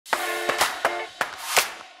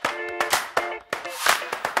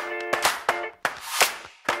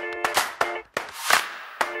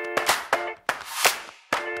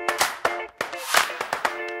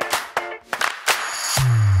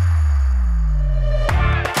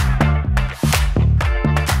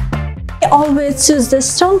always choose the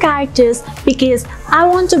strong characters because I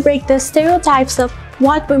want to break the stereotypes of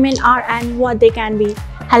what women are and what they can be.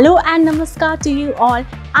 Hello and namaskar to you all.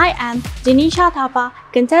 I am Jenisha Thapa,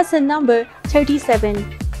 contestant number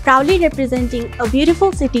 37, proudly representing a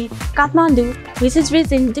beautiful city, Kathmandu, which is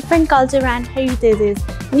rich in different culture and heritages.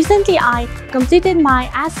 Recently, I completed my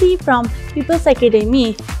SC from People's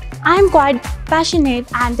Academy. I am quite passionate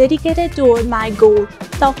and dedicated toward my goal.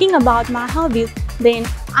 Talking about my hobbies, then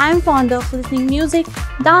I am fond of listening music,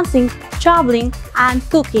 dancing, traveling, and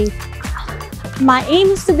cooking. My aim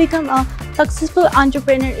is to become a successful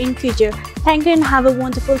entrepreneur in future. Thank you and have a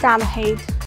wonderful time ahead.